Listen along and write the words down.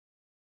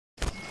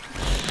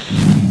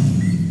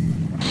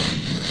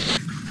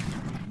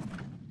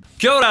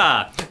Kia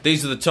ora!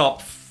 These are the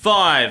top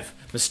 5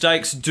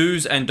 mistakes,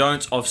 do's and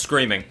don'ts of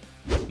screaming.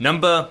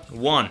 Number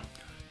 1,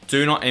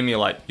 do not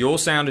emulate. Your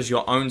sound is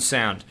your own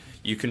sound.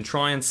 You can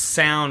try and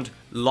sound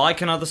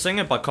like another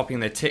singer by copying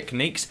their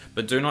techniques,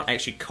 but do not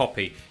actually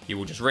copy. You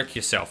will just wreck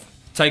yourself.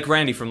 Take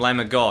Randy from Lamb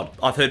of God.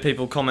 I've heard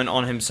people comment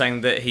on him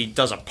saying that he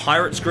does a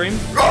pirate scream.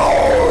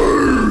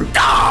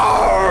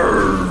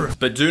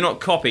 But do not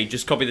copy,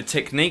 just copy the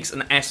techniques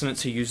and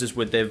assonance he uses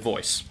with their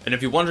voice. And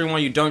if you're wondering why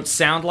you don't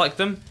sound like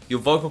them, your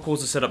vocal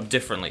cords are set up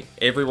differently.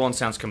 Everyone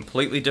sounds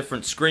completely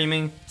different,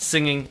 screaming,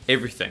 singing,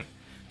 everything.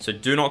 So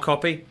do not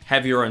copy,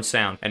 have your own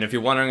sound. And if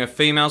you're wondering if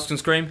females can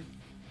scream,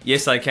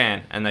 yes they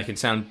can, and they can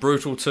sound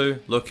brutal too.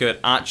 Look at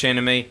Arch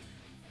Enemy,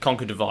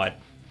 Conquer Divide.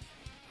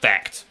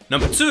 Fact.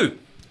 Number 2.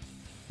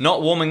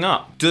 Not warming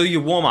up. Do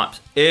your warm-ups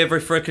every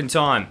freaking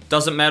time.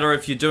 Doesn't matter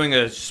if you're doing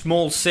a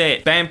small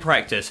set, band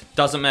practice,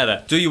 doesn't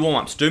matter. Do your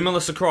warm-ups. Do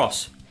Melissa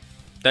Cross.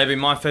 They've been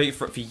my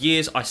favorite for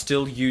years. I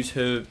still use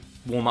her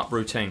warm-up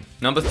routine.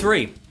 Number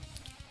 3,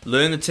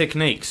 learn the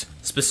techniques.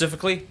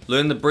 Specifically,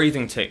 learn the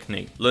breathing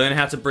technique. Learn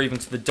how to breathe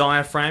into the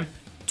diaphragm.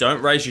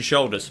 Don't raise your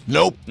shoulders.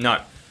 Nope.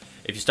 No.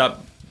 If you start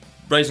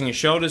raising your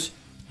shoulders,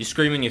 you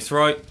scream in your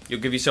throat, you'll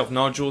give yourself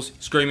nodules,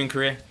 screaming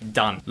career,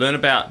 done. Learn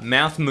about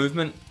mouth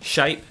movement,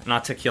 shape, and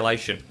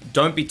articulation.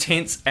 Don't be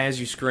tense as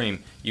you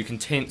scream. You can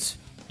tense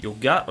your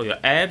gut or your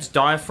abs,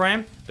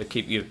 diaphragm, but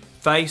keep your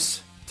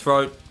face,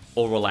 throat,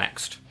 all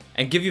relaxed.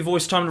 And give your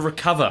voice time to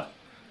recover.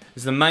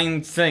 Is the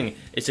main thing.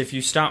 Is if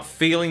you start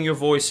feeling your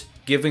voice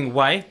giving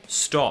way,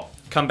 stop.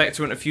 Come back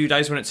to it in a few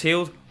days when it's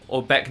healed,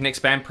 or back next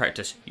band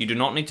practice. You do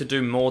not need to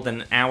do more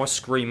than an hour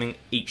screaming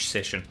each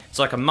session. It's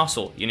like a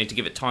muscle. You need to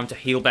give it time to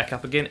heal back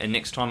up again, and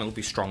next time it will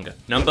be stronger.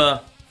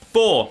 Number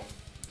 4,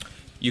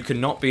 you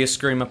cannot be a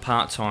screamer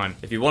part-time.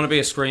 If you want to be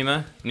a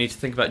screamer, you need to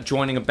think about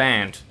joining a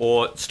band,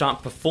 or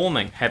start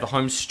performing, have a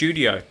home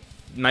studio.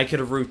 Make it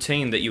a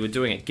routine that you are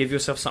doing it. Give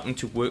yourself something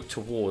to work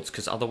towards,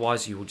 because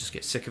otherwise you will just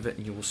get sick of it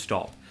and you will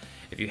stop.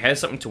 If you have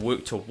something to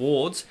work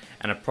towards,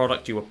 and a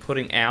product you are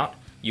putting out,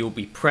 you'll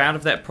be proud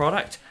of that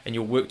product and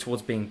you'll work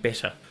towards being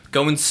better.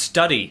 Go and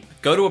study.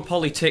 Go to a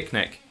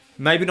polytechnic.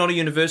 Maybe not a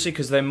university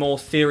because they're more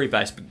theory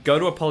based, but go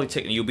to a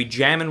polytechnic. You'll be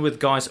jamming with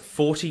guys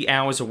 40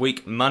 hours a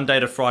week, Monday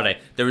to Friday.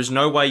 There is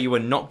no way you are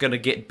not going to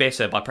get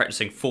better by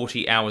practicing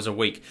 40 hours a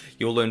week.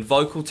 You'll learn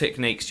vocal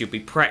techniques. You'll be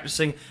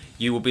practicing.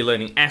 You will be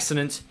learning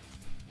assonance.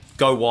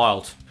 Go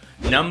wild.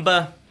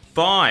 Number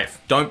 5,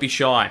 don't be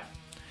shy.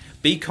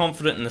 Be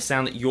confident in the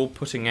sound that you're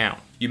putting out.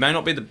 You may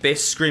not be the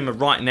best screamer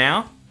right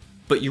now,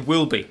 but you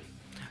will be.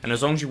 And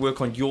as long as you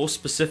work on your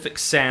specific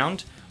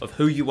sound of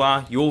who you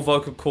are, your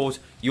vocal cords,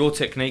 your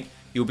technique,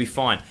 you'll be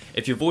fine.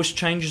 If your voice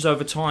changes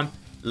over time,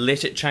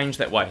 let it change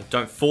that way.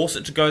 Don't force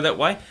it to go that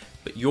way,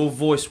 but your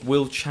voice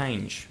will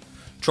change.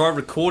 Try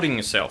recording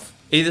yourself.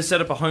 Either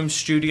set up a home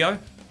studio,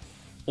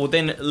 or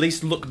then at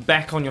least look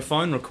back on your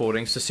phone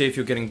recordings to see if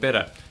you're getting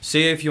better.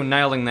 See if you're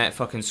nailing that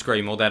fucking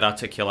scream or that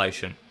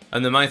articulation.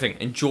 And the main thing,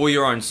 enjoy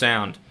your own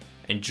sound.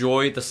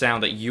 Enjoy the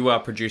sound that you are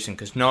producing,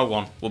 because no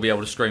one will be able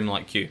to scream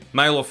like you.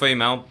 Male or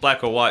female,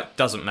 black or white,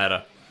 doesn't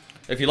matter.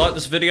 If you like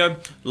this video,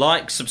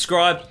 like,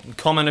 subscribe, and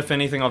comment if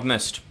anything I've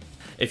missed.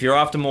 If you're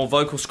after more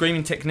vocal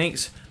screaming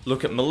techniques,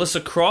 look at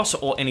Melissa Cross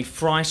or any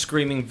Fry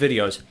screaming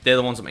videos. They're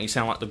the ones that make you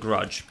sound like The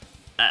Grudge.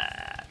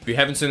 If you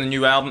haven't seen the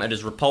new album, it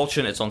is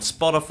Repulsion. It's on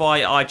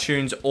Spotify,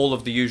 iTunes, all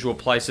of the usual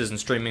places and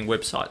streaming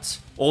websites.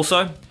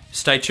 Also,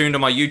 stay tuned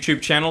on my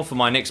YouTube channel for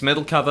my next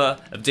metal cover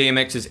of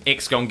DMX's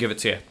X Gon' Give It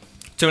To You.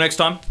 Till next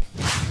time,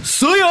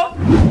 see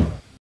ya!